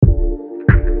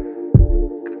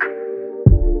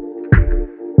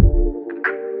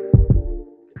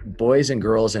boys and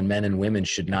girls and men and women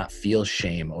should not feel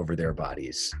shame over their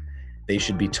bodies. They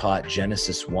should be taught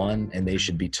Genesis 1, and they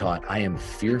should be taught, I am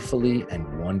fearfully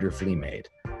and wonderfully made.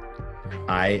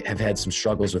 I have had some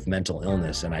struggles with mental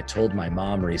illness, and I told my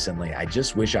mom recently, I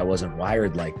just wish I wasn't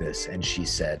wired like this. And she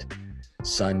said,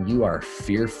 son, you are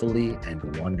fearfully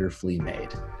and wonderfully made.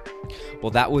 Well,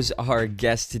 that was our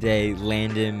guest today,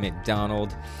 Landon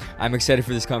MacDonald. I'm excited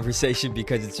for this conversation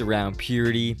because it's around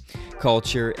purity,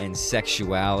 culture, and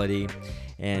sexuality.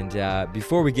 And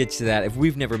before we get to that, if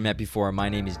we've never met before, my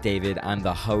name is David. I'm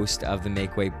the host of the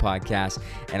Make Way podcast,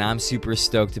 and I'm super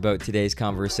stoked about today's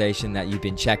conversation that you've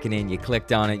been checking in. You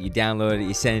clicked on it, you downloaded it,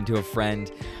 you sent it to a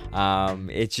friend.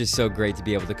 It's just so great to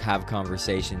be able to have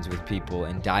conversations with people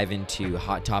and dive into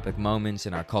hot topic moments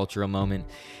in our cultural moment.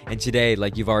 And today,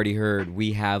 like you've already heard,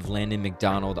 we have Landon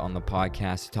MacDonald on the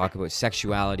podcast to talk about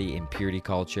sexuality and purity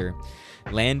culture.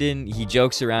 Landon, he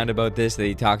jokes around about this, that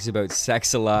he talks about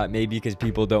sex a lot, maybe because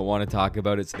people don't want to talk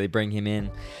about it, so they bring him in.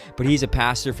 But he's a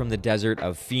pastor from the desert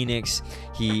of Phoenix.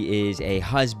 He is a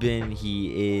husband,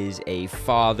 he is a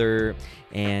father,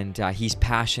 and he's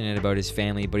passionate about his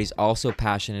family, but he's also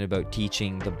passionate about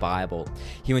teaching the Bible.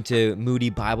 He went to Moody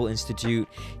Bible Institute.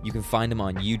 You can find him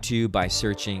on YouTube by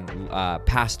searching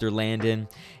Pastor Landon,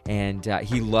 and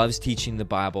he loves teaching the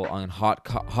Bible on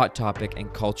hot topic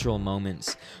and cultural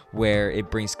moments where it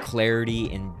brings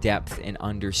clarity and depth and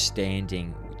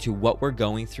understanding to what we're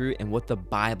going through and what the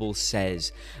Bible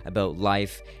says about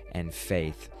life and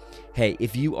faith. Hey,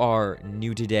 if you are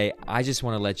new today, I just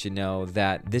want to let you know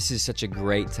that this is such a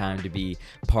great time to be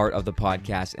part of the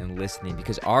podcast and listening,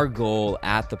 because our goal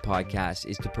at the podcast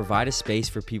is to provide a space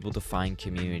for people to find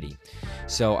community.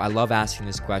 So I love asking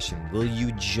this question: will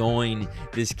you join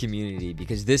this community?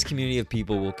 Because this community of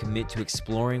people will commit to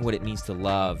exploring what it means to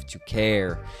love, to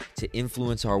care, to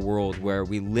influence our world, where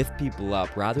we lift people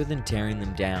up rather than tearing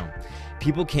them down.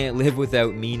 People can't live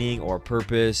without meaning or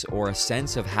purpose or a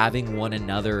sense of having one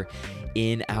another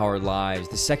in our lives.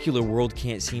 The secular world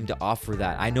can't seem to offer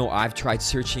that. I know I've tried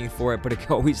searching for it, but it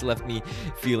always left me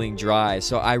feeling dry.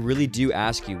 So I really do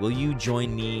ask you, will you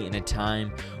join me in a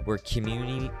time where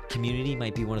community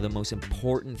might be one of the most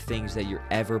important things that you're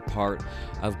ever part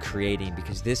of creating?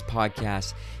 Because this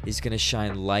podcast is going to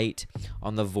shine light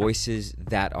on the voices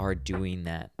that are doing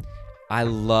that. I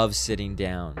love sitting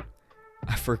down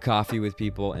for coffee with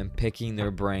people and picking their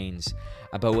brains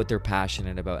about what they're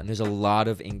passionate about. And there's a lot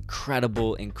of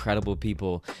incredible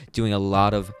people doing a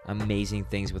lot of amazing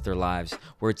things with their lives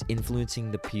where it's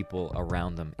influencing the people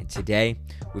around them. And today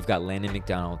we've got Landon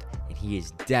MacDonald, and he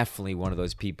is definitely one of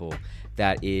those people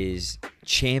that is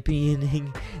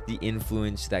championing the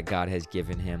influence that God has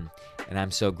given him. And I'm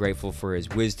so grateful for his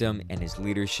wisdom and his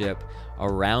leadership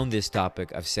around this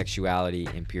topic of sexuality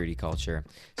and purity culture.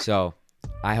 So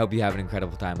I hope you have an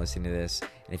incredible time listening to this.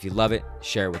 And if you love it,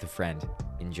 share it with a friend.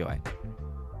 Enjoy.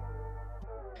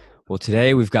 Well,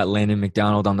 today we've got Landon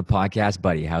MacDonald on the podcast.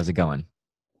 Buddy, how's it going?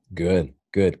 Good.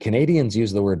 Canadians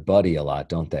use the word buddy a lot,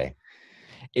 don't they?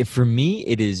 For me,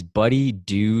 it is buddy,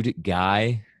 dude,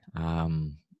 guy. I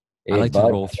like to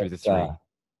roll through the three.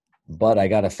 But I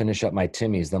got to finish up my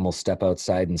Timmies, then we'll step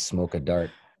outside and smoke a dart.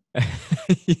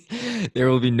 There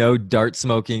will be no dart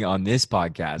smoking on this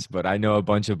podcast, but I know a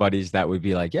bunch of buddies that would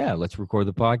be like, yeah, let's record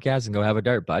the podcast and go have a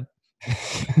dart, bud.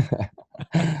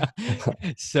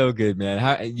 So good, man.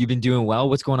 How you been doing? Well,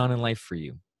 what's going on in life for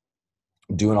you?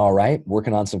 Doing all right.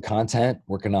 Working on some content,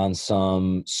 working on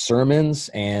some sermons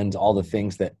and all the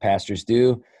things that pastors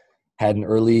do. Had an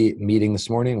early meeting this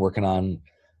morning, working on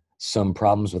some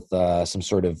problems with some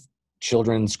sort of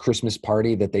children's Christmas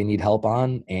party that they need help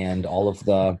on, and all of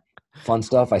the fun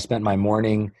stuff. I spent my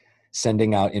morning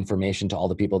sending out information to all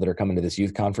the people that are coming to this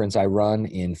youth conference I run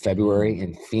in February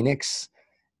in Phoenix.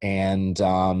 And,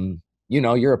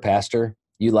 you're a pastor.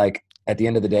 You at the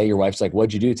end of the day, your wife's like,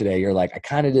 what'd you do today? You're like, I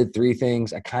kind of did 3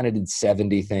 things. I kind of did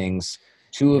 70 things.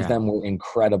 2 of them were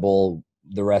incredible.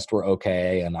 The rest were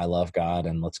okay. And I love God,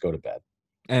 and let's go to bed.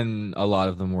 And a lot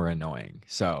of them were annoying.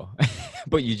 So,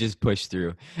 but you just push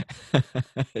through.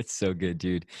 It's so good,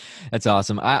 dude. That's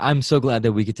awesome. I'm so glad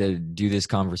that we get to do this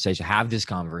conversation, have this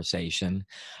conversation,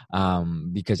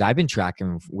 because I've been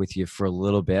tracking with you for a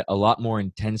little bit, a lot more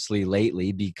intensely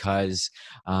lately, because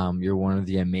you're one of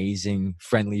the amazing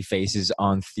friendly faces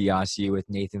on Theosia with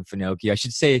Nathan Finocchio. I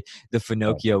should say the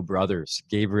Finocchio brothers,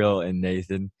 Gabriel and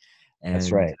Nathan. And,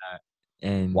 that's right.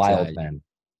 And wild men.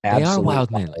 They are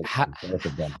wild men. Both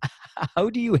of them.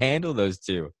 How do you handle those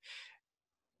two?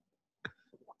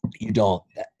 You don't.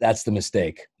 That's the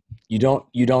mistake. You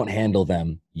don't handle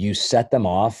them. You set them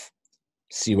off,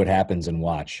 see what happens, and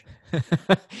watch.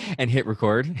 And hit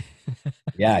record.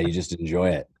 Yeah, you just enjoy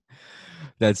it.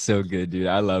 That's so good, dude.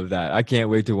 I love that. I can't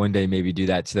wait to one day maybe do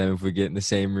that to them if we get in the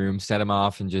same room, set them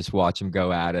off, and just watch them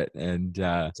go at it. And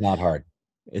It's not hard.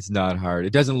 it's not hard.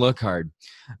 It doesn't look hard.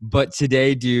 But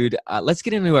today, dude, let's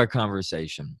get into our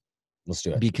conversation Let's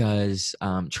do it. because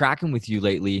tracking with you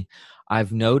lately,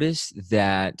 I've noticed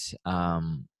that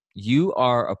you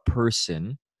are a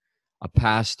person, a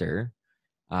pastor,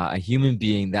 a human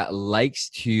being that likes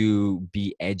to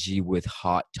be edgy with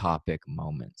hot topic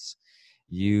moments.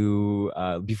 You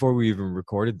before we even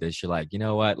recorded this, you're like, you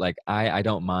know what, like I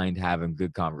don't mind having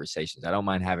good conversations. I don't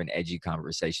mind having edgy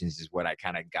conversations, is what I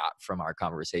kind of got from our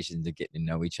conversations to getting to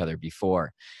know each other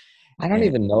before. I don't And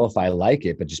even know if I like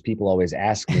it, but just people always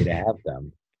ask me to have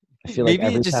them. I feel like maybe it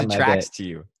every just time attracts to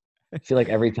you. I feel like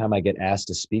every time I get asked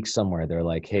to speak somewhere, they're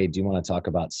like, "Hey, do you want to talk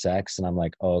about sex?" And I'm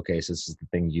like, "Oh, okay, so this is the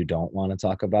thing you don't want to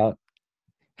talk about."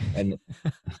 And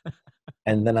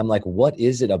and then I'm like, "What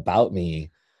is it about me?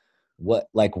 What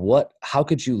how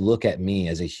could you look at me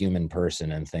as a human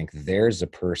person and think there's a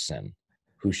person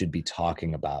who should be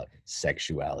talking about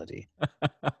sexuality?"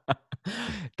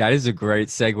 That is a great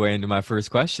segue into my first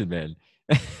question, man.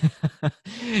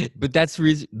 But that's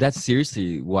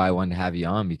seriously why I wanted to have you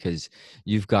on, because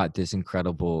you've got this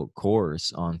incredible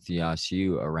course on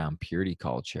TheosU around purity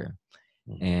culture.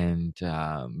 Mhm.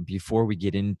 And before we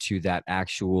get into that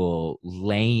actual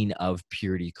lane of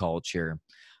purity culture,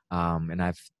 and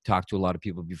I've talked to a lot of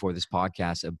people before this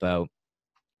podcast about,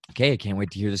 okay, I can't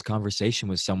wait to hear this conversation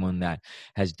with someone that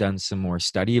has done some more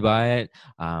study by it,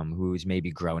 who's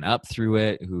maybe grown up through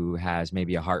it, who has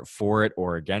maybe a heart for it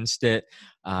or against it.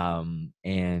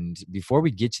 And before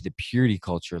we get to the purity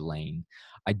culture lane,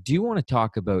 I do want to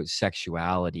talk about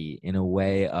sexuality in a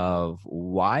way of,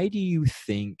 why do you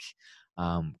think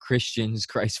Christians,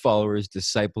 Christ followers,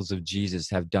 disciples of Jesus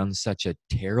have done such a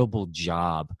terrible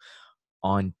job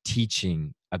on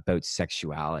teaching about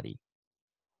sexuality?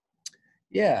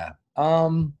 Yeah.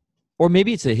 Or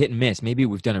maybe it's a hit and miss. Maybe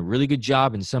we've done a really good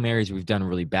job in some areas, we've done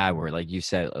really bad, where, like you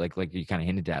said, like you kind of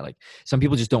hinted at, like some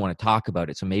people just don't want to talk about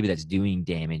it. So maybe that's doing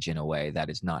damage in a way that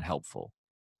is not helpful.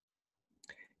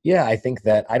 Yeah,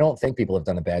 I don't think people have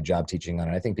done a bad job teaching on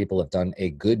it. I think people have done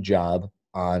a good job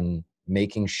on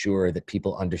making sure that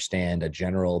people understand a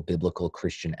general biblical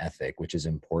Christian ethic, which is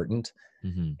important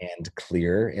Mm-hmm. and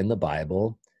clear in the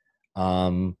Bible.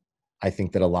 Um, I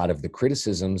think that a lot of the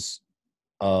criticisms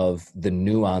of the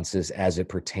nuances as it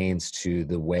pertains to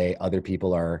the way other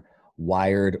people are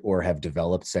wired or have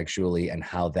developed sexually and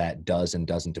how that does and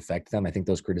doesn't affect them, I think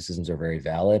those criticisms are very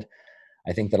valid.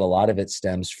 I think that a lot of it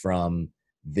stems from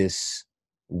this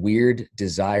weird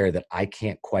desire that I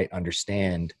can't quite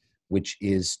understand, which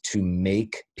is to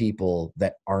make people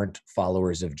that aren't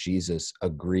followers of Jesus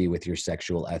agree with your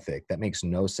sexual ethic. That makes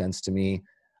no sense to me.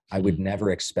 I would Hmm.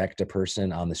 never expect a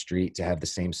person on the street to have the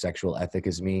same sexual ethic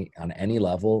as me on any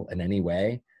level, in any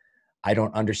way. I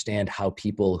don't understand how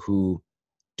people who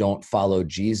don't follow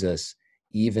Jesus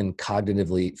even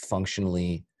cognitively,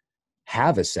 functionally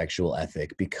have a sexual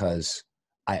ethic, because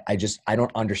I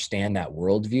don't understand that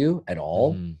worldview at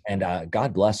all. Hmm. And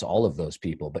God bless all of those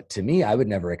people. But to me, I would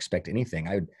never expect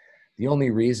anything. The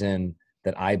only reason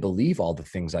that I believe all the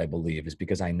things I believe is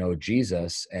because I know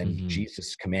Jesus, and Hmm.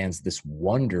 Jesus commands this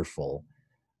wonderful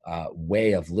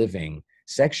way of living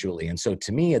sexually. And so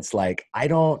to me, it's like I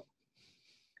don't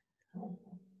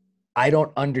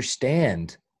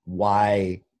understand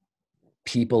why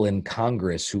people in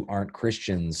Congress who aren't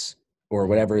Christians, or Hmm.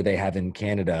 whatever they have in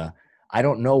Canada, I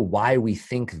don't know why we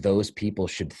think those people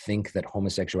should think that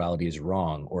homosexuality is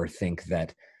wrong, or think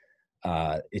that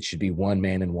it should be one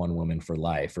man and one woman for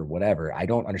life, or whatever. I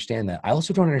don't understand that. I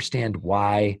also don't understand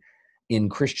why in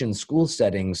Christian school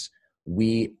settings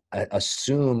we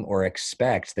assume or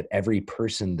expect that every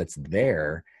person that's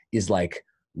there is like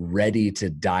ready to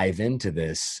dive into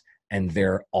this, and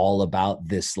they're all about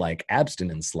this like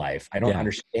abstinence life. I don't Yeah.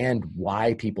 understand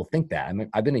why people think that.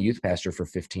 I've been a youth pastor for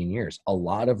 15 years. A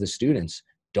lot of the students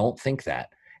don't think that,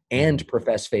 Hmm. and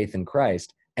profess faith in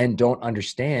Christ, and don't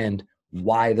understand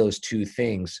why those two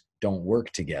things don't work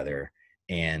together.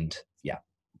 And yeah.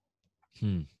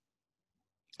 Hmm.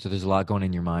 So there's a lot going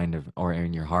in your mind or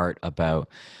in your heart about,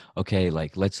 okay,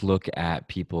 like let's look at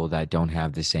people that don't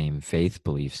have the same faith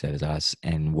beliefs as us,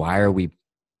 and why are we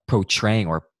portraying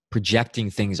or projecting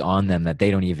things on them that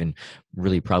they don't even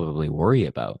really probably worry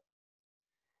about?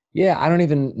 Yeah, I don't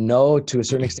even know to a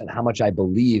certain extent how much I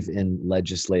believe in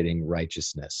legislating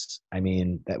righteousness. I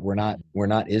mean, that we're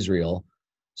not Israel.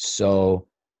 So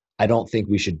I don't think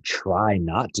we should try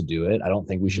not to do it. I don't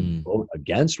think we should Mm-hmm. vote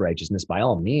against righteousness by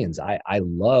all means. I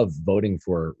love voting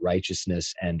for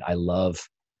righteousness, and I love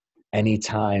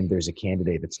anytime there's a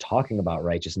candidate that's talking about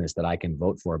righteousness that I can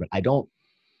vote for. But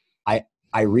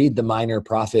I read the minor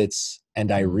prophets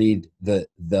and I read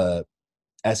the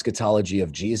eschatology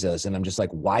of Jesus, and I'm just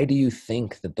like, why do you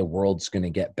think that the world's going to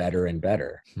get better and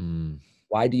better?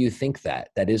 Why do you think that?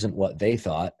 That isn't what they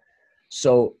thought.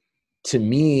 So to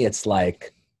me, it's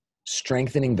like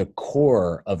strengthening the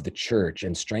core of the church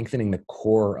and strengthening the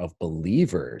core of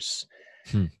believers.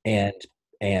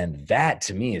 And that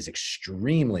to me is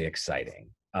extremely exciting.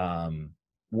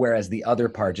 Whereas the other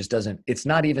part just doesn't, it's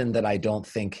not even that I don't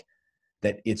think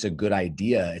that it's a good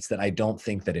idea. It's that I don't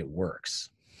think that it works.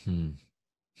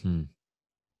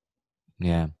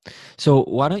 Yeah. So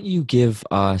why don't you give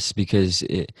us, because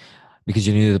you're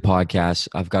new to the podcast,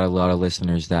 I've got a lot of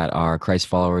listeners that are Christ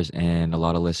followers and a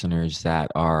lot of listeners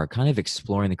that are kind of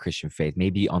exploring the Christian faith,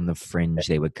 maybe on the fringe,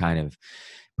 they would kind of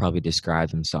probably describe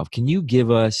themselves. Can you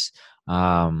give us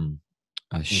a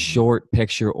short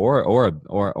picture or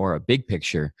a big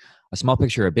picture, a small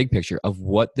picture, or a big picture of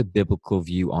what the biblical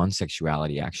view on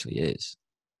sexuality actually is?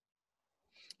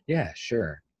 Yeah,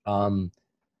 sure.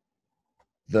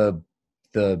 The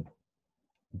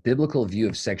biblical view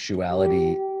of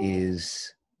sexuality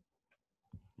is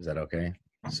that okay?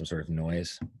 Some sort of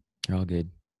noise? You're all good.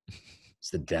 It's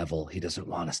the devil. He doesn't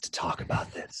want us to talk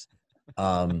about this.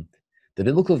 The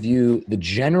biblical view, the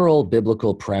general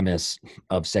biblical premise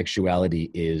of sexuality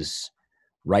is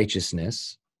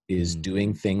righteousness, is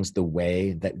doing things the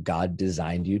way that God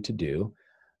designed you to do,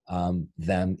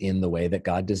 them in the way that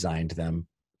God designed them.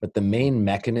 But the main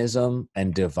mechanism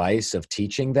and device of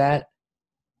teaching that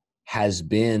has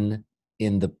been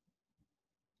in the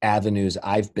avenues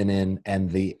I've been in and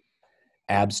the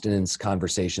abstinence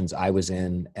conversations I was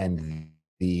in and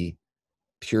the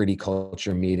purity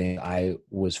culture meeting I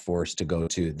was forced to go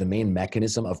to. The main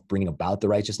mechanism of bringing about the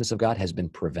righteousness of God has been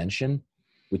prevention,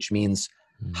 which means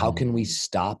how can we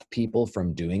stop people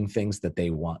from doing things that they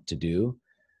want to do?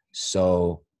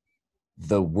 So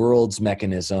the world's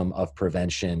mechanism of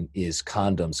prevention is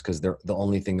condoms, because they're the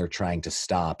only thing they're trying to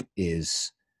stop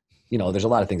is, there's a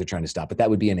lot of things they're trying to stop, but that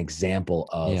would be an example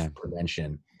of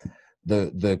prevention.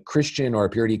 The Christian or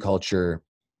purity culture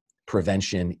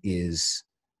prevention is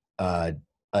a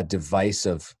device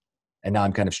of, and now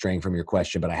I'm kind of straying from your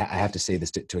question, but I have to say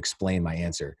this to explain my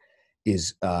answer,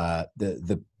 is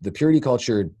the purity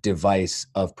culture device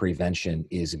of prevention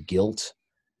is guilt,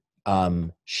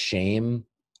 shame,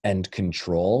 and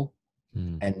control.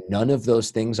 And none of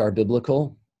those things are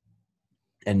biblical,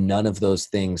 and none of those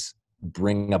things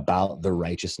bring about the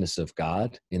righteousness of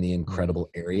God in the incredible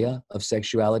area of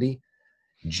sexuality.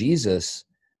 Jesus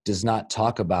does not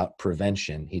talk about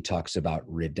prevention. He talks about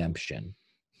redemption.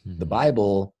 The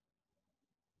Bible,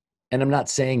 and I'm not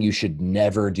saying you should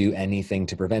never do anything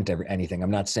to prevent anything.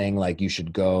 I'm not saying like you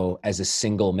should go as a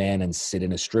single man and sit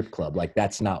in a strip club. Like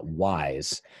that's not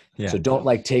wise. So don't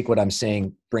like take what I'm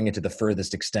saying, bring it to the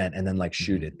furthest extent and then like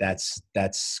shoot it. That's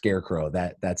scarecrow.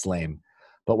 That's lame.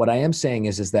 But what I am saying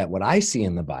is that what I see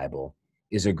in the Bible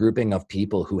is a grouping of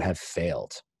people who have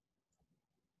failed.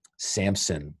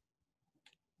 Samson,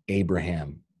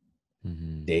 Abraham,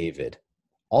 David,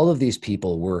 all of these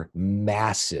people were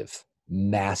massive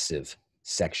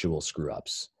sexual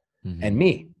screw-ups. And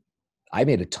me, I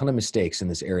made a ton of mistakes in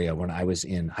this area when I was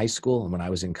in high school and when I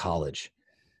was in college.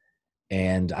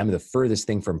 And I'm the furthest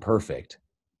thing from perfect,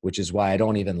 which is why I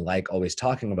don't even like always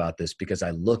talking about this, because I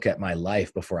look at my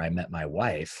life before I met my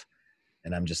wife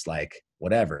and I'm just like,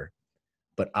 whatever.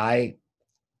 But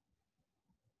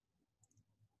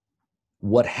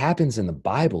what happens in the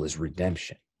Bible is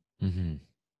redemption.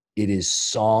 It is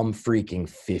Psalm freaking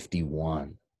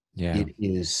 51. It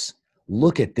is,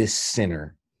 look at this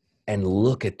sinner and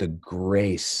look at the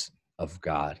grace of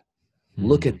God.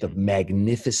 Look at the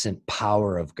magnificent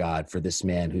power of God for this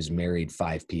man who's married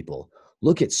 5 people.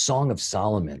 Look at Song of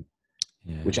Solomon,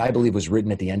 which I believe was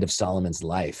written at the end of Solomon's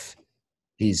life.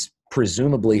 He's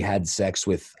presumably had sex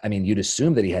with, you'd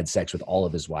assume that he had sex with all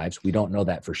of his wives. We don't know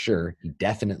that for sure. He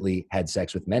definitely had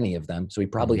sex with many of them. So he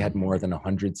probably had more than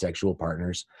 100 sexual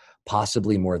partners,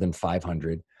 possibly more than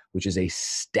 500, which is a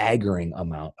staggering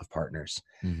amount of partners.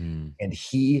 And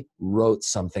he wrote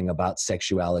something about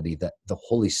sexuality that the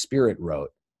Holy Spirit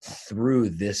wrote through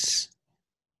this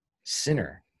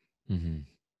sinner.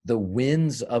 The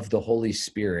winds of the Holy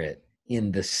Spirit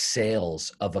in the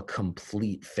sails of a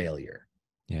complete failure.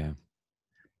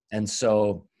 And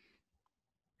so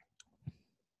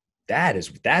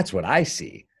that's what I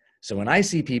see. So when I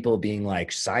see people being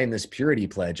like, sign this purity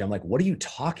pledge, I'm like, what are you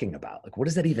talking about? Like, what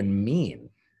does that even mean?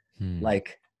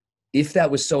 Like, if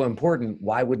that was so important,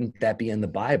 why wouldn't that be in the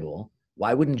Bible?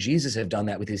 Why wouldn't Jesus have done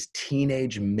that with his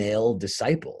teenage male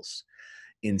disciples?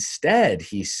 Instead,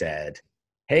 he said,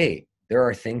 hey, there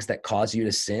are things that cause you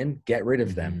to sin. Get rid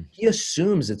of them. He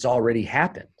assumes it's already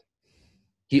happened.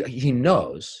 He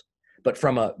knows, but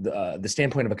from the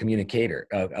standpoint of a communicator,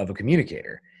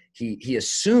 he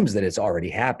assumes that it's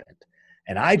already happened.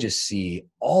 And I just see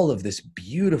all of this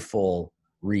beautiful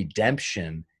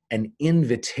redemption and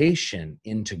invitation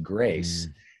into grace.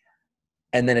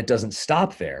 And then it doesn't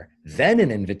stop there. Then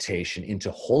an invitation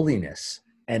into holiness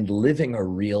and living a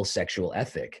real sexual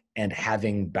ethic and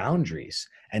having boundaries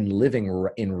and living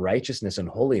in righteousness and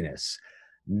holiness,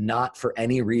 not for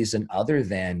any reason other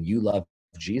than you love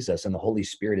Jesus and the Holy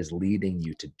Spirit is leading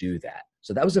you to do that.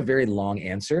 So that was a very long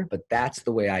answer, but that's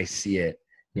the way I see it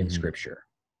in Scripture.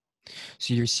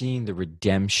 So you're seeing the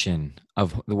redemption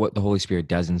of what the Holy Spirit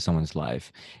does in someone's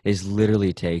life is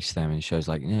literally takes them and shows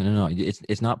like, no.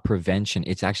 It's not prevention.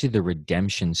 It's actually the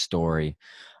redemption story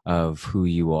of who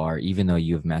you are, even though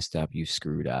you've messed up, you've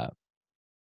screwed up.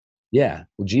 Yeah.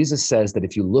 Well, Jesus says that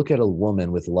if you look at a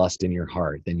woman with lust in your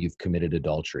heart, then you've committed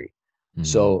adultery.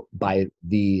 So by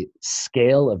the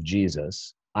scale of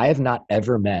Jesus, I have not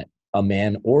ever met a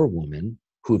man or woman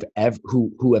who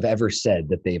have ever said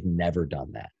that they've never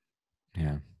done that.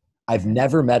 Yeah. I've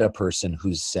never met a person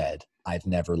who's said, I've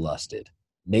never lusted.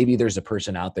 Maybe there's a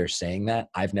person out there saying that.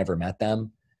 I've never met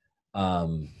them.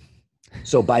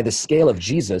 So by the scale of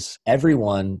Jesus,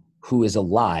 everyone who is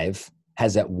alive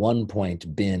has at one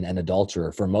point been an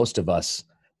adulterer. For most of us,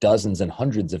 dozens and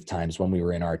hundreds of times when we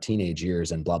were in our teenage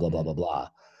years and blah, blah, blah, blah, blah.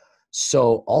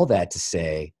 So all that to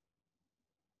say,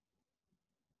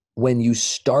 when you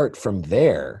start from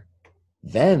there,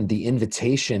 then the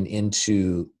invitation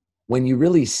into when you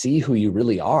really see who you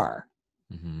really are.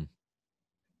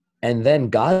 And then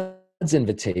God's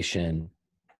invitation,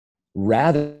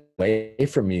 rather away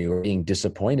from you or being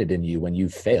disappointed in you when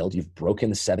you've failed, you've broken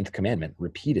the seventh commandment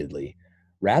repeatedly,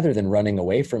 rather than running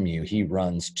away from you, he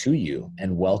runs to you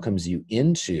and welcomes you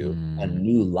into a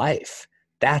new life.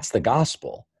 That's the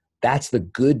gospel. That's the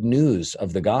good news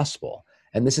of the gospel.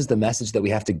 And this is the message that we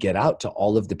have to get out to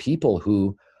all of the people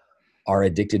who are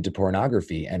addicted to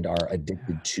pornography and are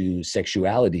addicted to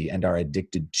sexuality and are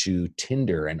addicted to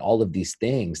Tinder and all of these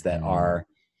things that are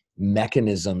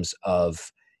mechanisms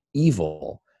of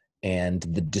evil and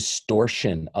the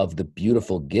distortion of the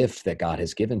beautiful gift that God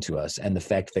has given to us, and the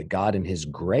fact that God in his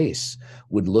grace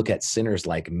would look at sinners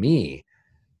like me.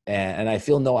 And I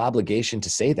feel no obligation to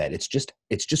say that. It's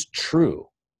just true.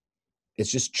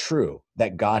 It's just true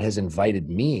that God has invited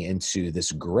me into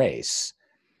this grace.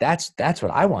 That's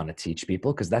what I want to teach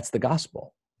people, because that's the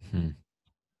gospel.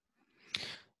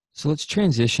 So let's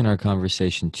transition our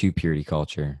conversation to purity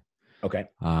culture. Okay.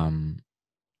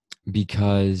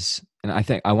 Because, and I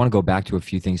think I want to go back to a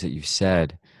few things that you've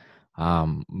said,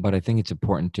 but I think it's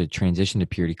important to transition to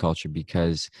purity culture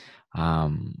because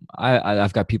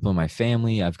I've got people in my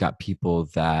family. I've got people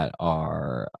that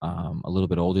are a little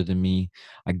bit older than me.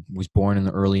 I was born in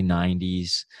the early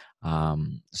 90s.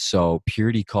 So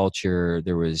purity culture,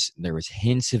 there was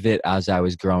hints of it as I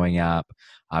was growing up.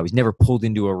 I was never pulled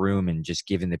into a room and just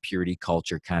given the purity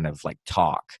culture kind of like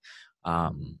talk.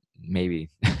 Maybe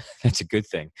that's a good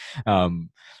thing.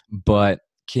 But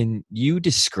can you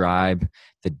describe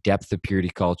the depth of purity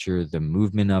culture, the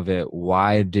movement of it?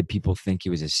 Why did people think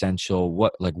it was essential?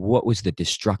 What was the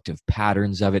destructive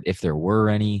patterns of it, if there were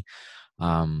any?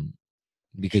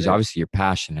 Because obviously you're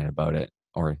passionate about it,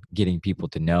 or getting people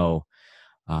to know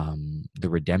the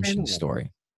redemption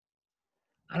story.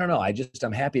 I don't know.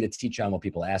 I'm happy to teach on what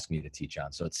people ask me to teach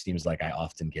on. So it seems like I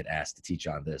often get asked to teach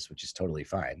on this, which is totally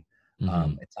fine.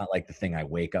 It's not like the thing I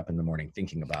wake up in the morning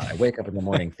thinking about. I wake up in the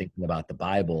morning thinking about the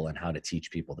Bible and how to teach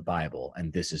people the Bible.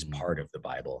 And this is part of the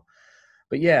Bible.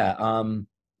 But yeah,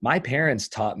 my parents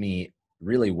taught me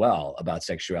really well about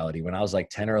sexuality. When I was like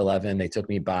 10 or 11, they took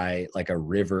me by like a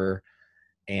river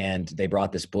and they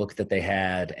brought this book that they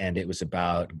had, and it was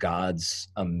about God's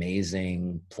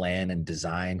amazing plan and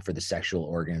design for the sexual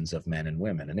organs of men and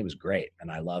women. And it was great.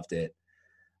 And I loved it.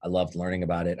 I loved learning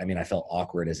about it. I mean, I felt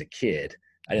awkward as a kid.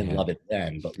 I didn't love it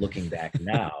then, but looking back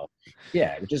now,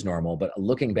 yeah, which is normal. But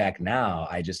looking back now,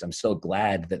 I'm so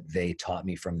glad that they taught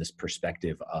me from this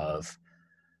perspective of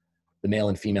the male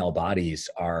and female bodies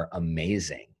are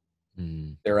amazing.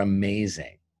 They're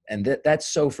amazing. And that's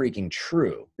so freaking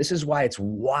true. This is why it's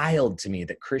wild to me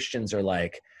that Christians are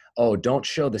like, oh, don't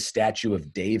show the statue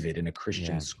of David in a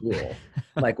Christian school.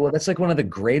 I'm like, well, that's like one of the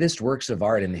greatest works of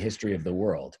art in the history of the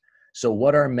world. So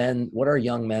what are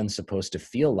young men supposed to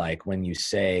feel like when you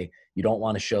say you don't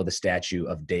want to show the statue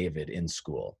of David in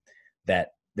school,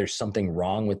 that there's something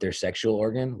wrong with their sexual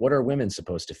organ? What are women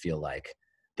supposed to feel like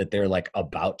that they're like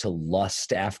about to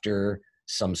lust after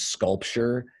some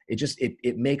sculpture. It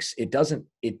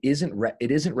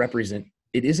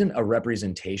isn't a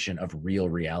representation of real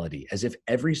reality, as if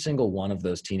every single one of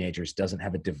those teenagers doesn't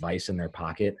have a device in their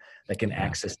pocket that can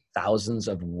access thousands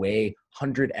of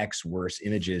 100x worse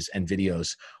images and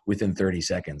videos within 30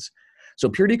 seconds. So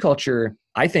purity culture,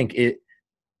 I think it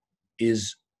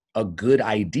is a good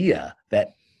idea that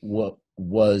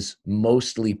was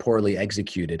mostly poorly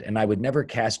executed. And I would never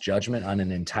cast judgment on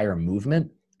an entire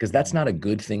movement, because that's not a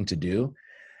good thing to do.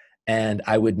 And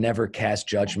I would never cast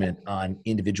judgment on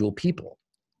individual people.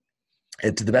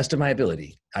 And to the best of my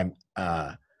ability,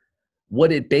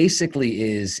 what it basically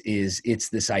is it's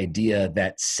this idea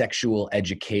that sexual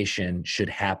education should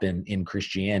happen in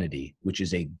Christianity, which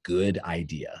is a good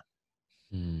idea.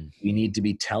 We need to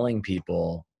be telling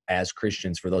people as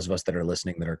Christians, for those of us that are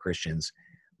listening that are Christians,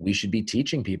 we should be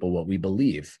teaching people what we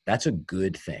believe. That's a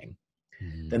good thing.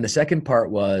 Then the second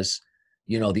part was,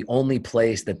 the only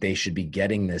place that they should be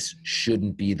getting this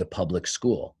shouldn't be the public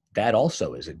school. That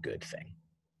also is a good thing.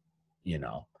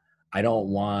 I don't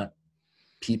want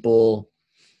people,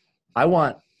 I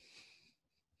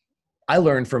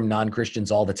learn from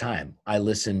non-Christians all the time. I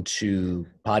listen to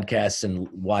podcasts and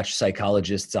watch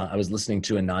psychologists. I was listening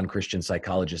to a non-Christian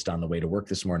psychologist on the way to work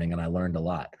this morning, and I learned a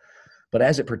lot. But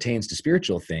as it pertains to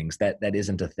spiritual things, that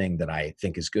isn't a thing that I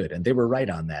think is good. And they were right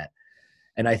on that.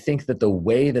 And I think that the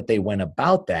way that they went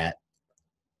about that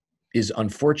is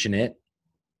unfortunate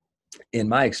in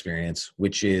my experience,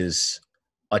 which is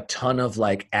a ton of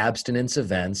like abstinence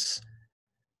events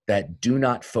that do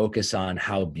not focus on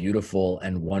how beautiful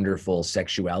and wonderful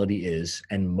sexuality is,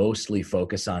 and mostly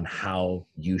focus on how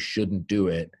you shouldn't do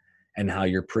it and how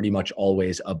you're pretty much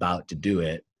always about to do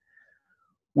it,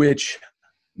 which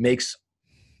makes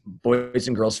boys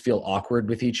and girls feel awkward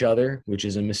with each other, which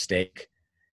is a mistake.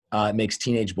 It makes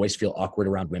teenage boys feel awkward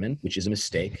around women, which is a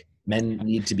mistake. Men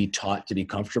need to be taught to be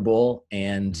comfortable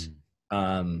and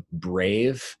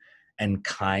brave and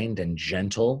kind and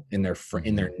gentle in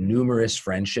their numerous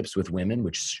friendships with women,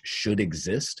 which should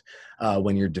exist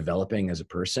when you're developing as a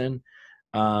person.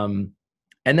 And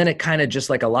then it kind of, just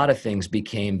like a lot of things,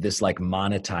 became this like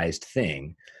monetized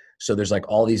thing. So there's like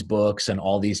all these books and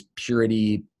all these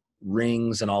purity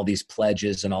rings and all these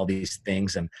pledges and all these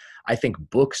things. And I think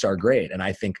books are great, and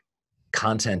I think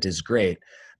content is great,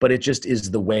 but it just is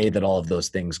the way that all of those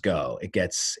things go.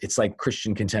 It's like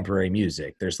Christian contemporary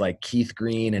music. There's like Keith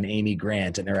Green and Amy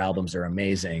Grant, and their albums are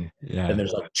amazing. Yeah. Then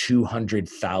there's like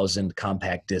 200,000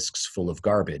 compact discs full of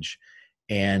garbage,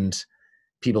 and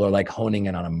people are like honing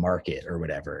in on a market or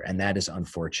whatever. And that is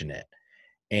unfortunate.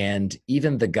 And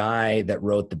even the guy that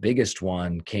wrote the biggest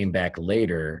one came back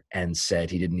later and said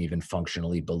he didn't even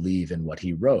functionally believe in what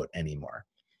he wrote anymore.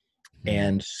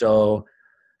 And so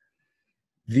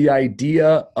the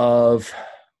idea of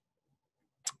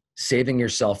saving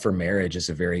yourself for marriage is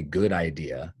a very good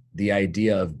idea. The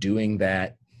idea of doing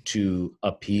that to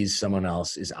appease someone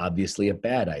else is obviously a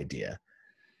bad idea.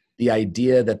 The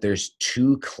idea that there's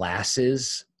two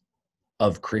classes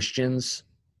of Christians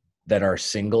that are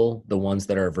single, the ones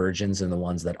that are virgins and the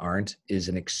ones that aren't, is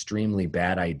an extremely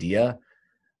bad idea.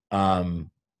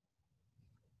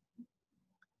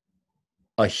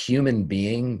 A human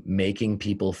being making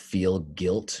people feel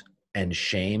guilt and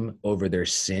shame over their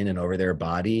sin and over their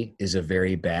body is a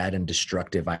very bad and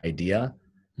destructive idea.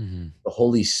 The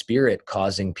Holy Spirit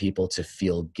causing people to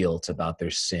feel guilt about their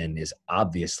sin is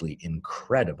obviously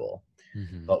incredible,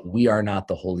 but we are not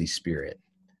the Holy Spirit.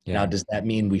 Yeah. Now, does that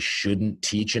mean we shouldn't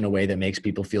teach in a way that makes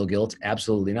people feel guilt?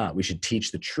 Absolutely not. We should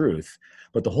teach the truth,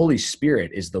 but the Holy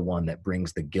Spirit is the one that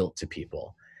brings the guilt to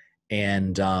people.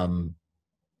 And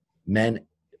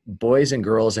boys and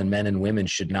girls and men and women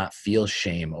should not feel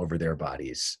shame over their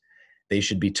bodies. They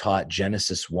should be taught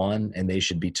Genesis 1, and they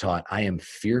should be taught, I am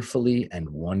fearfully and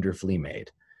wonderfully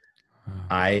made.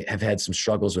 I have had some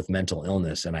struggles with mental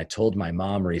illness, and I told my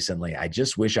mom recently, I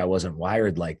just wish I wasn't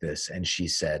wired like this. And she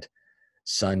said,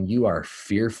 son, you are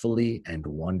fearfully and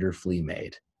wonderfully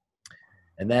made.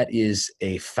 And that is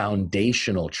a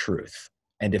foundational truth.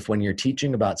 And if when you're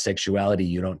teaching about sexuality,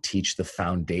 you don't teach the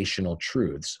foundational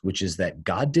truths, which is that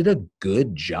God did a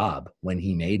good job when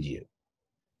he made you.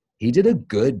 He did a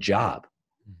good job.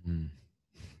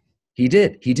 He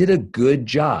did a good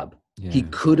job. Yeah. He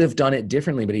could have done it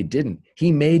differently, but he didn't.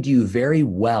 He made you very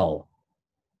well.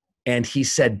 And he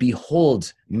said,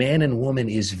 behold, man and woman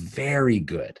is very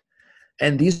good.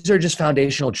 And these are just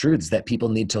foundational truths that people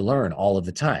need to learn all of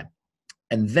the time.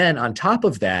 And then on top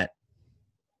of that,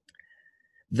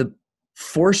 the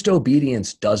forced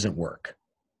obedience doesn't work.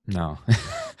 No.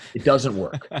 It doesn't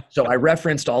work. So I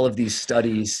referenced all of these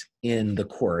studies in the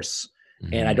course,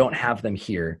 and I don't have them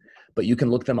here, but you can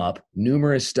look them up.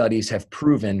 Numerous studies have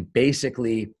proven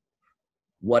basically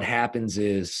what happens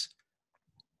is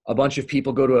a bunch of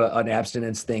people go to an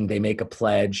abstinence thing, they make a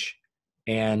pledge,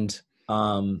 and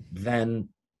then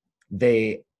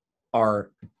they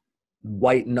are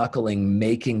white knuckling,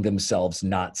 making themselves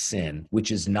not sin,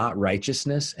 which is not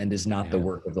righteousness and is not the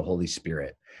work of the Holy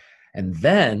Spirit. And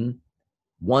then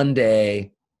one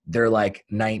day they're like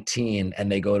 19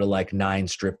 and they go to like 9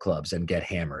 strip clubs and get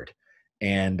hammered.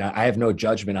 And I have no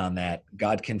judgment on that.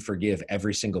 God can forgive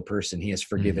every single person. He has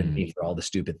forgiven me for all the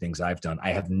stupid things I've done.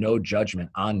 I have no judgment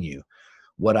on you.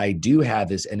 What I do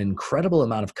have is an incredible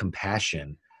amount of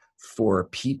compassion for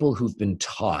people who've been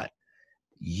taught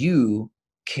you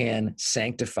can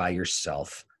sanctify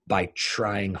yourself by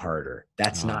trying harder.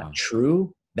 That's not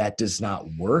true. That does not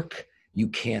work. You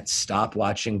can't stop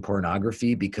watching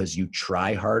pornography because you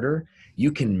try harder.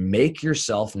 You can make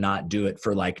yourself not do it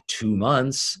for like 2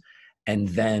 months, and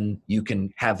then you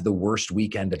can have the worst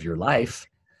weekend of your life.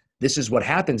 This is what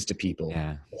happens to people.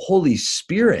 Yeah. Holy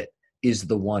Spirit is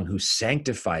the one who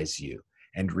sanctifies you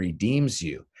and redeems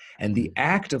you. And the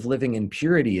act of living in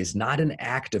purity is not an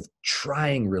act of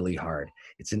trying really hard.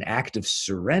 It's an act of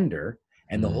surrender,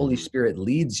 and the Holy Spirit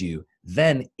leads you.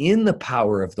 Then in the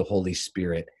power of the Holy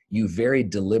Spirit, you very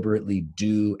deliberately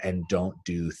do and don't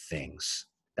do things.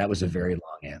 That was a very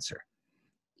long answer.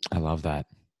 I love that.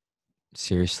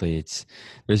 Seriously,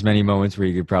 there's many moments where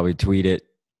you could probably tweet it.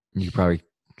 You could probably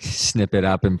snip it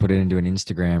up and put it into an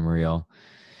Instagram reel.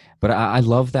 But I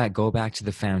love that go back to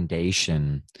the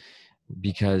foundation,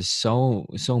 because so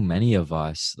many of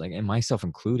us, like, and myself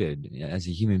included, as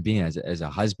a human being, as a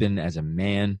husband, as a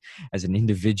man, as an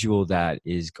individual that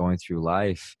is going through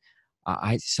life,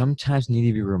 I sometimes need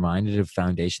to be reminded of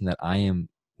foundation, that I am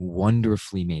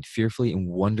wonderfully made, fearfully and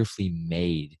wonderfully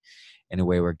made, in a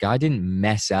way where God didn't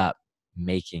mess up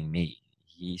making me.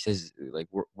 He says, like,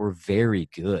 we're very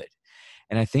good.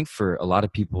 And I think for a lot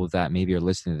of people that maybe are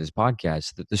listening to this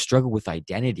podcast, that the struggle with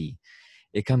identity,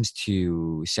 it comes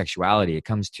to sexuality, it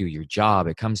comes to your job,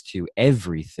 it comes to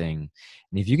everything.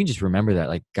 And if you can just remember that,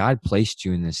 like, God placed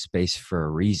you in this space for a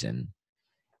reason,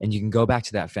 and you can go back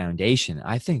to that foundation,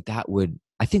 I think that would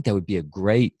be a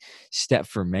great step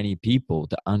for many people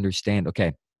to understand,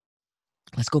 okay,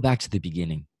 let's go back to the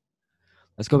beginning.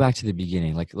 Let's go back to the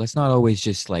beginning. Like, let's not always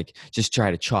just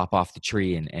try to chop off the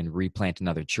tree and replant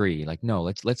another tree. Like, no,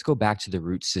 let's go back to the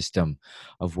root system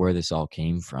of where this all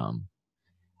came from.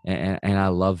 And I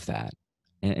love that.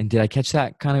 And did I catch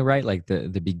that kind of right? Like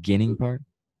the beginning part?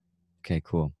 Okay,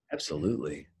 cool.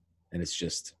 Absolutely. And it's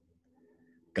just,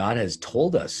 God has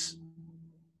told us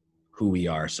who we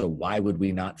are. So why would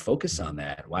we not focus on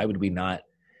that? Why would we not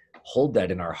hold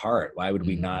that in our heart? Why would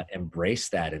we not embrace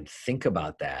that and think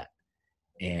about that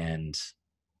and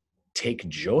take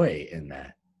joy in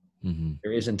that?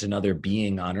 There isn't another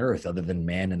being on earth other than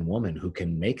man and woman who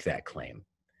can make that claim.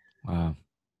 Wow.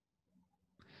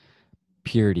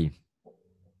 Purity.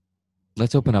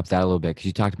 Let's open up that a little bit, because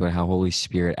you talked about how Holy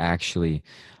Spirit actually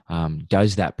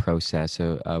does that process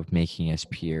of making us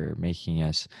pure, making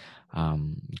us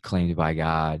claimed by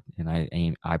God.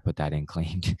 And I put that in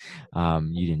claimed.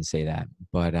 You didn't say that.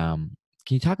 But can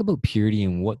you talk about purity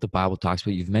and what the Bible talks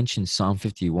about? You've mentioned Psalm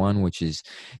 51, which is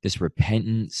this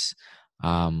repentance.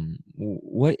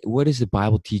 What does the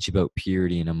Bible teach about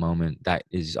purity in a moment that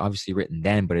is obviously written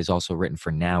then, but is also written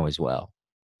for now as well?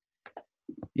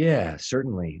 Yeah,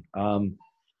 certainly. The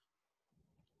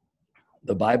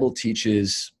Bible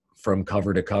teaches from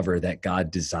cover to cover that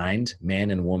God designed man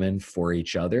and woman for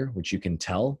each other, which you can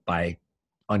tell by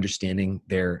understanding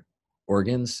their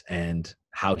organs and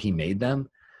how he made them.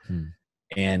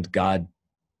 And God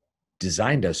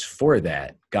designed us for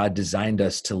that. God designed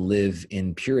us to live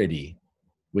in purity,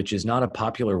 which is not a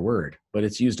popular word, but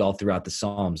it's used all throughout the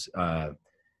Psalms.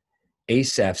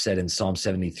 Asaph said in Psalm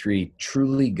 73,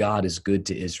 truly God is good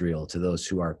to Israel, to those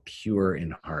who are pure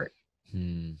in heart.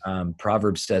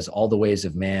 Proverbs says, all the ways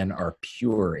of man are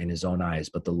pure in his own eyes,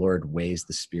 but the Lord weighs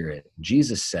the spirit.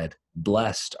 Jesus said,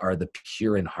 blessed are the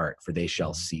pure in heart, for they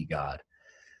shall see God.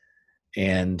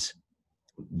 And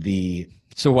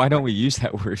so why don't we use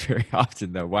that word very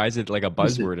often, though? Why is it like a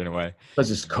buzzword in a way?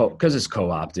 Because it's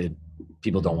co-opted.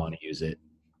 People don't want to use it,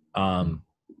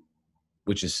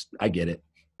 which is, I get it.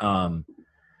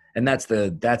 And that's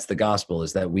the gospel,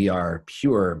 is that we are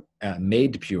pure,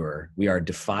 made pure. We are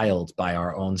defiled by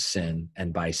our own sin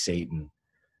and by Satan.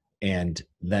 And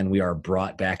then we are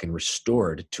brought back and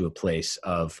restored to a place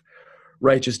of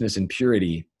righteousness and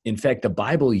purity. In fact, the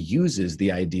Bible uses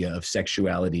the idea of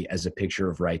sexuality as a picture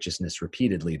of righteousness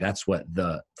repeatedly. That's what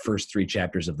the first 3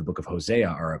 chapters of the book of Hosea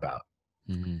are about.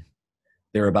 Mm-hmm.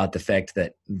 They're about the fact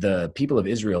that the people of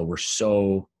Israel were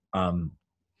so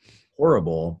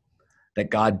horrible that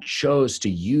God chose to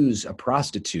use a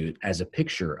prostitute as a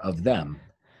picture of them.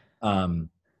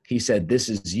 He said, "This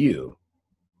is you,"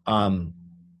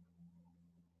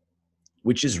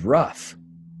 which is rough.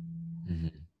 Mm-hmm.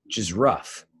 Which is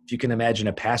rough. If you can imagine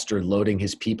a pastor loading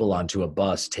his people onto a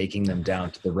bus, taking them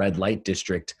down to the red light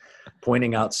district,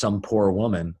 pointing out some poor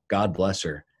woman, God bless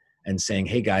her, and saying,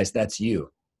 "Hey guys, that's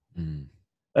you." Mm-hmm.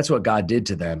 That's what God did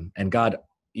to them. And God,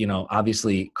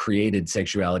 obviously created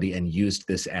sexuality and used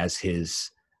this as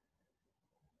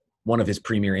one of his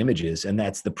premier images. And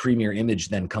that's the premier image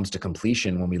then comes to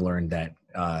completion when we learn that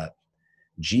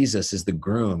Jesus is the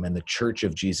groom and the church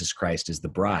of Jesus Christ is the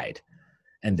bride.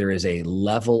 And there is a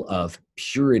level of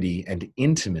purity and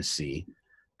intimacy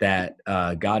that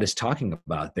God is talking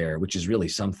about there, which is really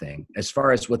something. As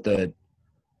far as what the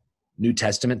New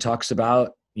Testament talks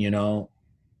about,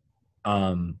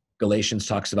 Galatians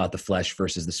talks about the flesh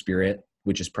versus the spirit,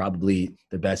 which is probably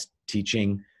the best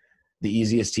teaching, the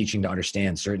easiest teaching to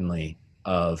understand, certainly,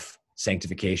 of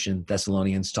sanctification.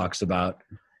 Thessalonians talks about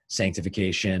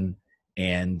sanctification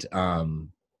and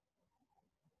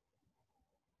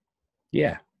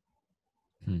yeah.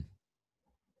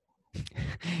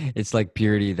 It's like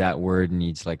purity, that word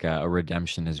needs like a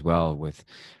redemption as well, with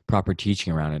proper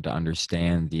teaching around it to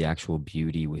understand the actual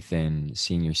beauty within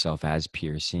seeing yourself as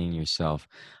pure, seeing yourself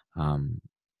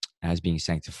as being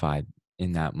sanctified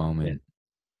in that Yeah. moment.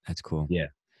 That's cool. Yeah,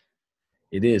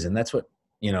 it is. And that's what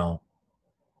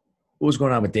was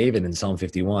going on with David in Psalm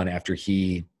 51 after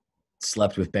he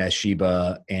slept with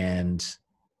Bathsheba and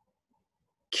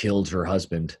killed her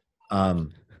husband,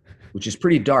 which is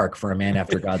pretty dark for a man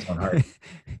after God's own heart.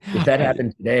 If that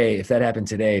happened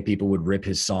today, people would rip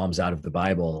his Psalms out of the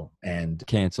Bible and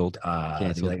Canceled.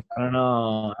 be like, I don't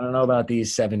know about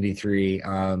these 73.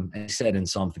 And he said in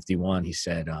Psalm 51, he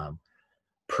said,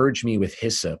 "Purge me with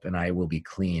hyssop and I will be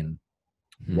clean.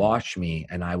 Wash me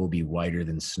and I will be whiter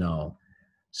than snow."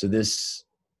 So this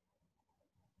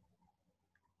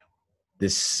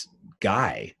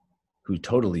guy who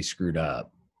totally screwed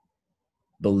up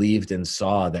believed and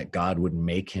saw that God would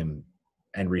make him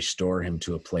and restore him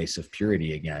to a place of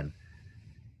purity again.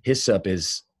 Hyssop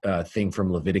is a thing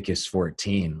from Leviticus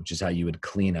 14, which is how you would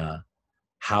clean a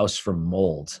house from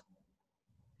mold.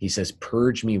 He says,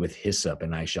 "Purge me with hyssop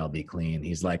and I shall be clean."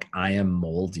 He's like, I am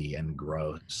moldy and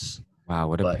gross. Wow,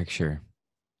 what a picture.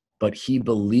 But he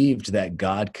believed that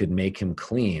God could make him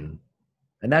clean.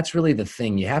 And that's really the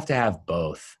thing. You have to have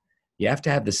both. You have to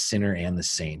have the sinner and the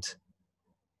saint.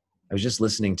 I was just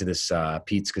listening to this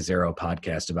Pete Scazzaro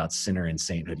podcast about sinner and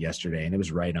sainthood yesterday, and it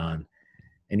was right on.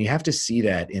 And you have to see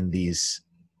that in these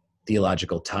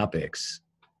theological topics.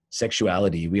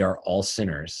 Sexuality, we are all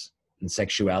sinners. In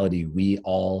sexuality, we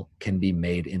all can be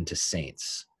made into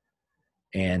saints.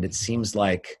 And it seems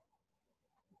like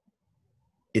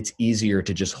it's easier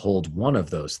to just hold one of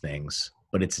those things,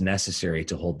 but it's necessary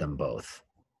to hold them both.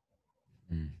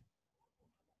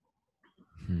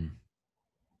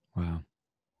 Wow.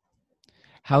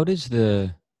 How does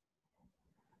the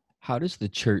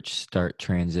church start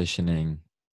transitioning?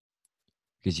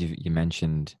 Because you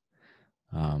mentioned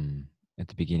at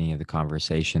the beginning of the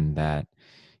conversation that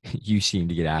you seem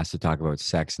to get asked to talk about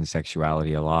sex and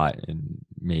sexuality a lot, and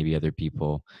maybe other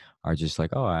people are just like,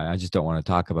 "Oh, I just don't want to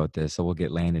talk about this, so we'll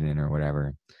get Landon in or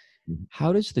whatever." Mm-hmm.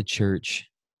 How does the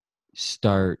church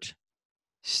start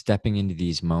stepping into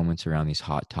these moments around these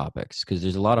hot topics? Because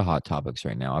there's a lot of hot topics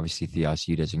right now. Obviously, Theos,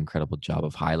 you does an incredible job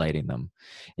of highlighting them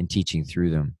and teaching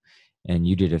through them. And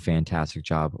you did a fantastic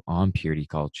job on purity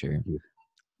culture.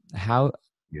 How,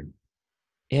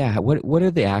 what are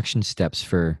the action steps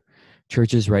for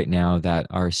churches right now that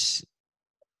are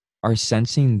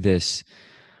sensing this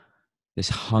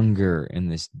hunger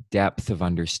and this depth of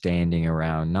understanding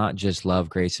around not just love,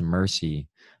 grace, and mercy?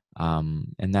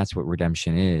 And that's what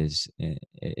redemption is.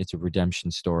 It's a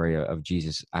redemption story of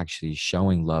Jesus actually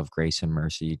showing love, grace, and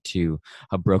mercy to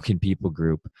a broken people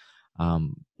group.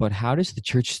 But how does the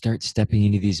church start stepping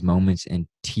into these moments and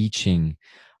teaching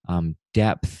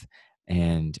depth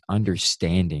and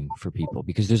understanding for people?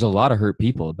 Because there's a lot of hurt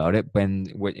people about it.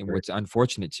 What's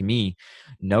unfortunate to me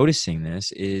noticing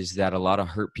this is that a lot of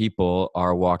hurt people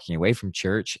are walking away from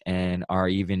church and are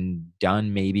even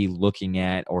done maybe looking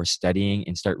at or studying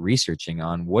and start researching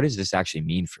on, what does this actually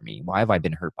mean for me? Why have I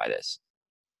been hurt by this?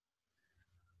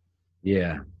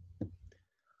 Yeah.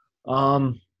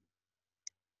 I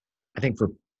think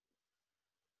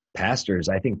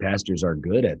I think pastors are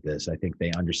good at this. I think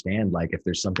they understand, like, if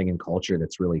there's something in culture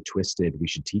that's really twisted, we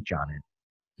should teach on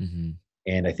it. Mm-hmm.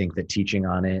 And I think that teaching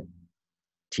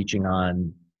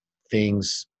on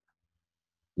things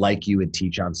like you would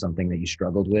teach on something that you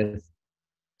struggled with.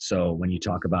 So when you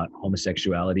talk about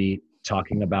homosexuality,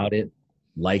 talking about it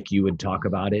like you would talk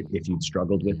about it if you'd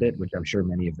struggled with it, which I'm sure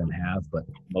many of them have, but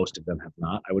most of them have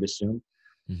not, I would assume.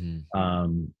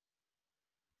 Mm-hmm.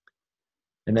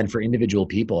 And then for individual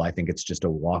people, I think it's just a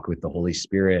walk with the Holy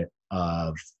Spirit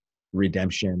of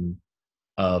redemption,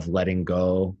 of letting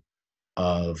go,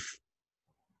 of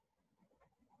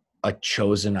a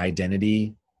chosen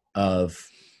identity, of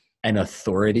an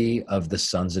authority of the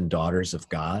sons and daughters of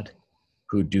God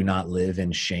who do not live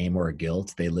in shame or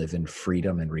guilt. They live in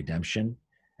freedom and redemption.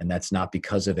 And that's not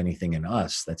because of anything in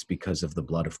us. That's because of the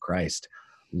blood of Christ.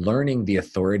 Learning the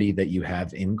authority that you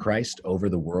have in Christ over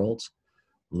the world,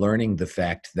 learning the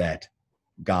fact that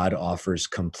God offers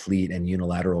complete and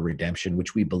unilateral redemption,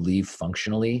 which we believe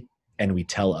functionally and we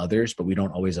tell others, but we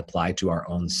don't always apply to our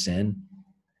own sin,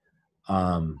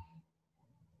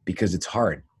 because it's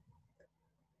hard.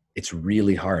 It's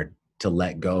really hard to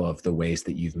let go of the ways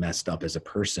that you've messed up as a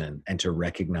person and to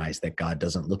recognize that God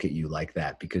doesn't look at you like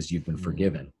that because you've been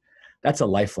forgiven. That's a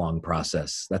lifelong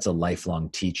process. That's a lifelong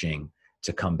teaching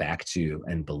to come back to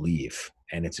and believe.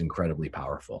 And it's incredibly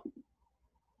powerful.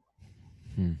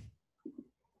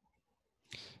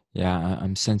 Yeah,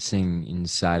 I'm sensing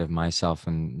inside of myself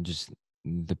and just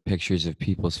the pictures of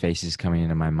people's faces coming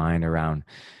into my mind around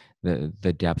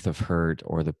the depth of hurt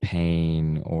or the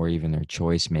pain or even their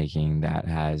choice making that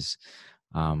has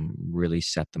really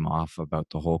set them off about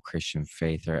the whole Christian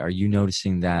faith. Are you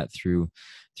noticing that through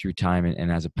time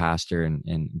and as a pastor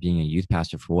and being a youth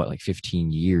pastor for what, like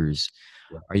 15 years?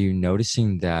 Yeah. Are you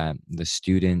noticing that the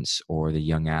students or the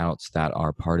young adults that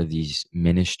are part of these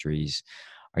ministries,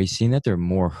 are you seeing that they're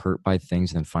more hurt by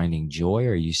things than finding joy?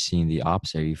 Or are you seeing the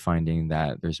opposite? Are you finding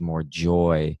that there's more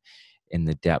joy in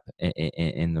the depth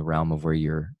in the realm of where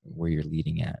you're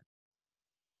leading at?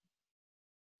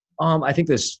 I think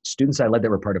the students I led that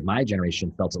were part of my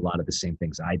generation felt a lot of the same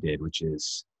things I did, which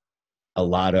is a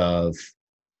lot of,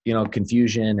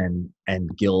 confusion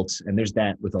and guilt. And there's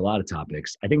that with a lot of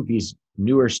topics. I think these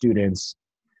newer students,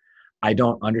 I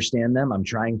don't understand them.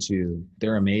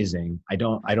 They're amazing. I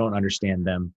don't understand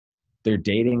them. They're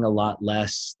dating a lot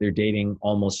less. They're dating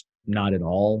almost not at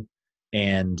all.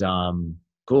 And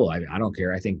cool. I don't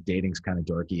care. I think dating's kind of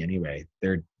dorky anyway.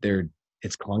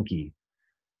 It's clunky.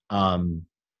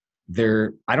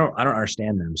 I don't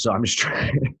understand them. So I'm just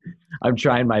I'm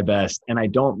trying my best. And I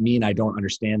don't mean I don't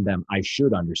understand them. I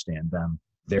should understand them.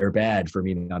 They're bad for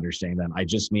me to understand them. I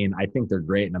just mean, I think they're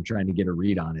great and I'm trying to get a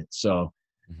read on it. So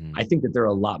I think that they're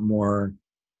a lot more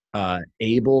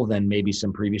able than maybe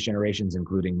some previous generations,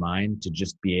 including mine, to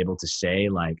just be able to say,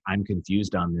 like, I'm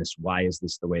confused on this. Why is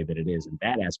this the way that it is? And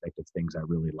that aspect of things I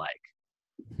really like.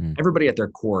 Everybody at their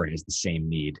core has the same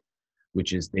need,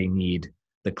 which is they need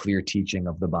the clear teaching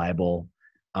of the Bible,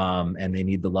 and they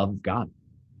need the love of God.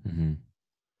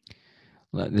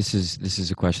 This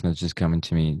is a question that's just coming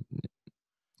to me.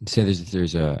 Say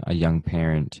there's a young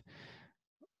parent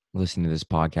listening to this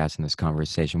podcast and this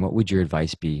conversation. What would your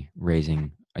advice be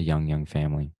raising a young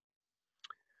family?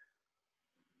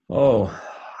 Oh,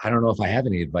 I don't know if I have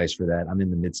any advice for that. I'm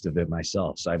in the midst of it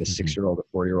myself. So I have a 6-year-old,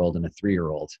 a 4-year-old, and a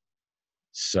 3-year-old.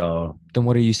 So then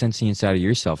what are you sensing inside of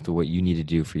yourself to what you need to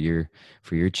do for your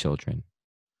children?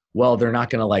 Well, they're not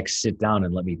going to like sit down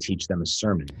and let me teach them a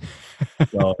sermon.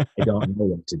 So I don't know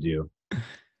what to do.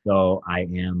 So I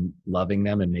am loving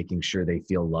them and making sure they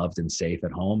feel loved and safe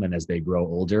at home. And as they grow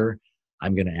older,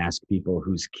 I'm going to ask people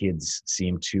whose kids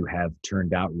seem to have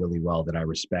turned out really well that I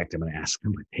respect. I'm going to ask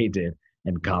them what they did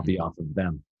and copy off of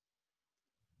them.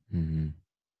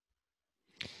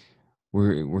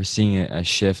 We're seeing a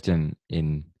shift in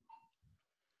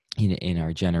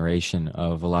our generation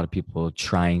of a lot of people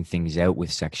trying things out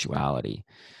with sexuality.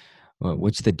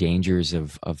 What's the dangers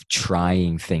of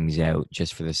trying things out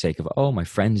just for the sake of, oh, my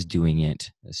friend's doing it,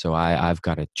 so I've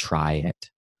got to try it?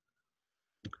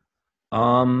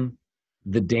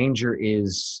 The danger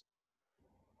is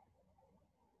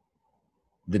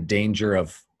the danger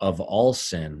of all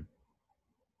sin,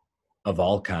 of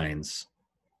all kinds,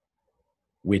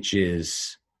 which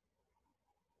is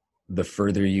the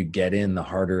further you get in, the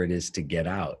harder it is to get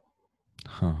out.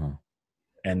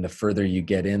 And the further you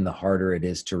get in, the harder it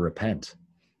is to repent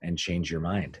and change your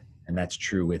mind. And that's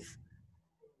true with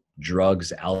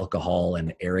drugs, alcohol,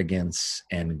 and arrogance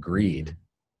and greed.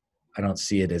 I don't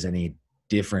see it as any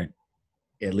different,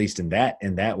 at least in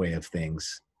that way of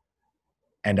things.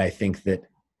 And I think that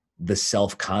the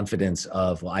self-confidence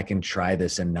of, well, I can try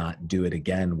this and not do it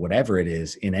again, whatever it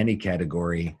is in any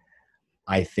category,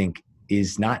 I think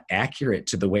is not accurate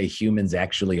to the way humans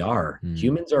actually are.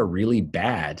 Humans are really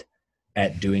bad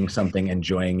at doing something,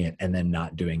 enjoying it, and then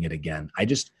not doing it again.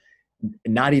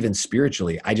 Not even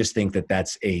spiritually, I just think that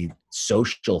that's a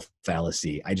social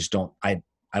fallacy. I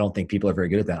don't think people are very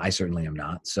good at that. I certainly am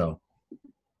not. So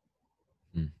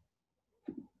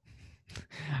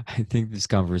I think this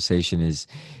conversation is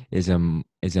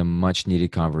a much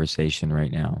needed conversation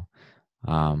right now.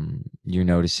 You're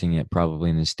noticing it probably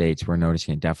in the States. We're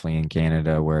noticing it definitely in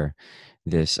Canada, where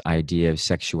this idea of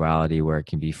sexuality, where it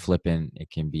can be flippant, it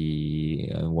can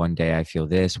be one day I feel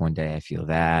this, one day I feel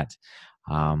that.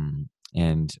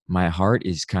 And my heart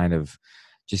is kind of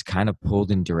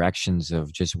pulled in directions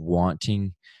of just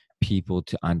wanting people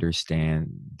to understand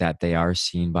that they are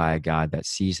seen by a God that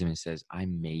sees them and says, I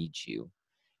made you.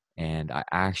 And I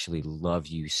actually love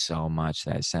you so much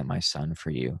that I sent my son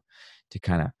for you to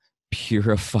kind of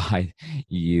purify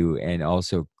you and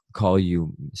also call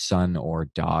you son or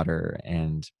daughter.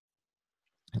 And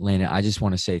Landon, I just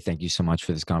want to say thank you so much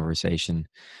for this conversation.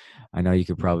 I know you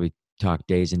could probably talk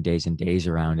days and days and days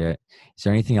around it. Is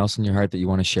there anything else in your heart that you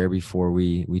want to share before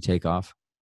we take off?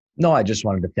 no, I just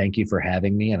wanted to thank you for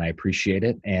having me, and I appreciate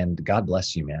it. And God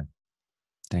bless you, man.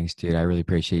 Thanks, dude. I really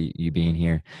appreciate you being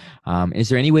here. Is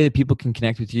there any way that people can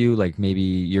connect with you? Like maybe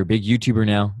you're a big YouTuber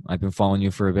now. I've been following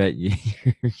you for a bit. You're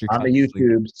On the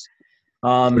YouTubes.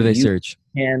 What do they search?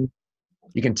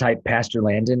 You can type Pastor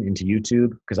Landon into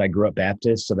YouTube, because I grew up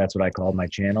Baptist, so that's what I called my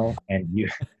channel. And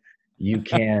you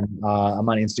can, I'm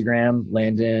on Instagram,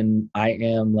 I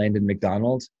am Landon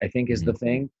MacDonald, I think is the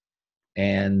thing.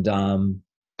 And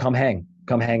come hang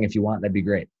if you want. That'd be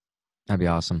great. That'd be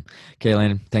awesome. Okay,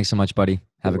 Landon, thanks so much, buddy.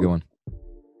 Have a good one.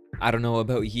 I don't know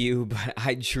about you, but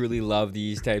I truly love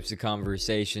these types of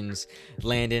conversations.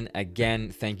 Landon, again,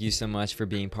 thank you so much for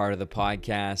being part of the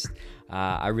podcast.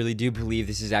 I really do believe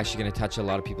this is actually going to touch a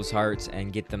lot of people's hearts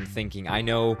and get them thinking. I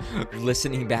know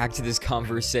listening back to this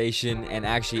conversation and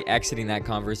actually exiting that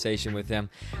conversation with him,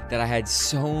 that I had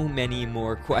so many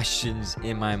more questions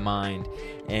in my mind.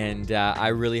 And I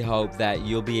really hope that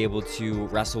you'll be able to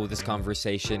wrestle with this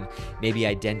conversation, maybe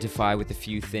identify with a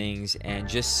few things, and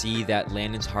just see that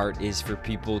Landon's heart is for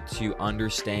people to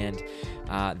understand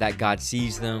that God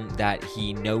sees them, that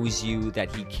He knows you,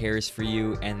 that He cares for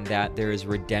you, and that there is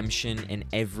redemption in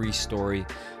every story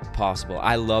possible.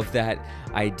 I love that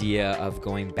idea of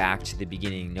going back to the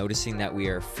beginning, noticing that we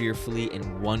are fearfully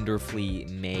and wonderfully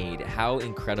made. How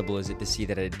incredible is it to see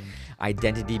that an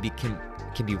identity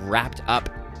can be wrapped up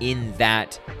in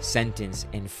that sentence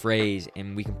and phrase,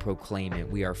 and we can proclaim it.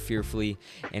 We are fearfully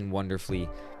and wonderfully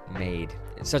made.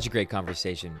 It's such a great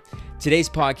conversation. Today's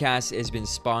podcast has been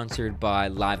sponsored by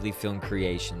Lively Film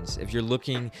Creations. If you're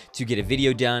looking to get a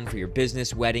video done for your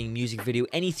business, wedding, music video,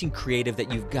 anything creative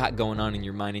that you've got going on in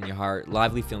your mind and your heart,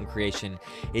 Lively Film Creation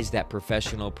is that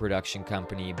professional production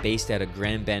company based out of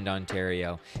Grand Bend,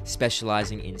 Ontario,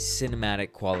 specializing in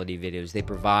cinematic quality videos. They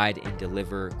provide and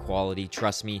deliver quality.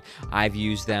 Trust me, I've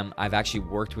used them. I've actually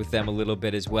worked with them a little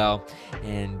bit as well,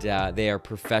 and they are a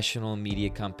professional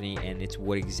media company, and it's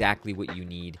exactly what you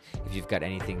need if you've got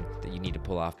anything that you need to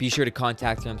pull off. Be sure to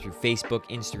contact them through Facebook,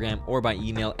 Instagram, or by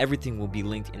email. Everything will be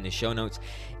linked in the show notes.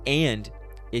 And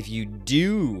if you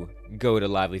do go to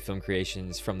Lively Film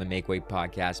Creations from the Make Wake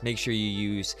podcast, make sure you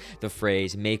use the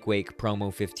phrase Make Wake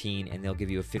Promo 15, and they'll give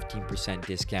you a 15%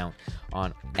 discount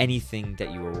on anything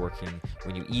that you are working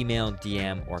when you email,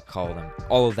 DM, or call them.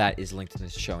 All of that is linked in the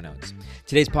show notes.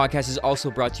 Today's podcast is also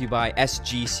brought to you by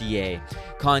SGCA.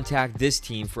 Contact this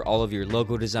team for all of your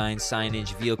logo design,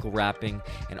 signage, vehicle wrapping,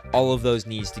 and all of those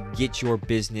needs to get your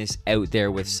business out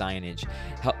there with signage.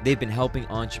 They've been helping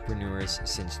entrepreneurs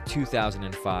since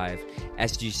 2005.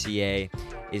 SGCA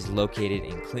is located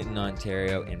in Clinton,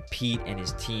 Ontario, and Pete and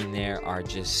his team there are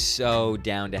just so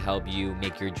down to help you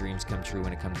make your dreams come true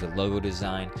when it comes to logo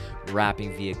design,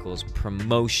 wrapping vehicles,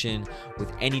 promotion,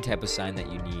 with any type of sign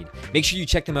that you need. Make sure you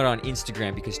check them out on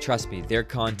Instagram, because trust me, their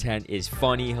content is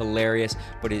funny, hilarious,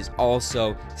 but is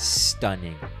also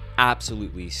stunning.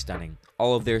 Absolutely stunning.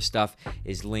 All of their stuff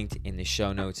is linked in the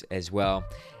show notes as well.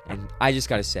 And I just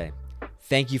got to say,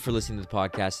 thank you for listening to the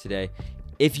podcast today.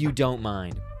 If you don't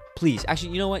mind, please,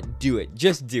 actually, you know what? Do it.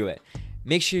 Just do it.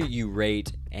 Make sure you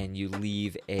rate and you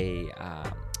leave a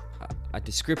a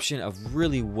description of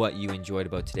really what you enjoyed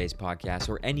about today's podcast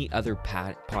or any other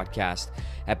podcast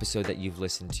episode that you've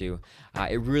listened to.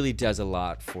 It really does a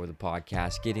lot for the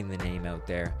podcast, getting the name out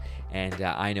there. And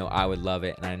I know I would love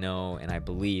it. And I know and I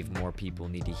believe more people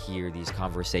need to hear these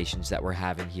conversations that we're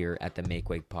having here at the Make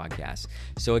Wake podcast.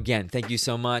 So again, thank you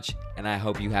so much. And I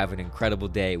hope you have an incredible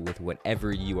day with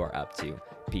whatever you are up to.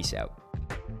 Peace out.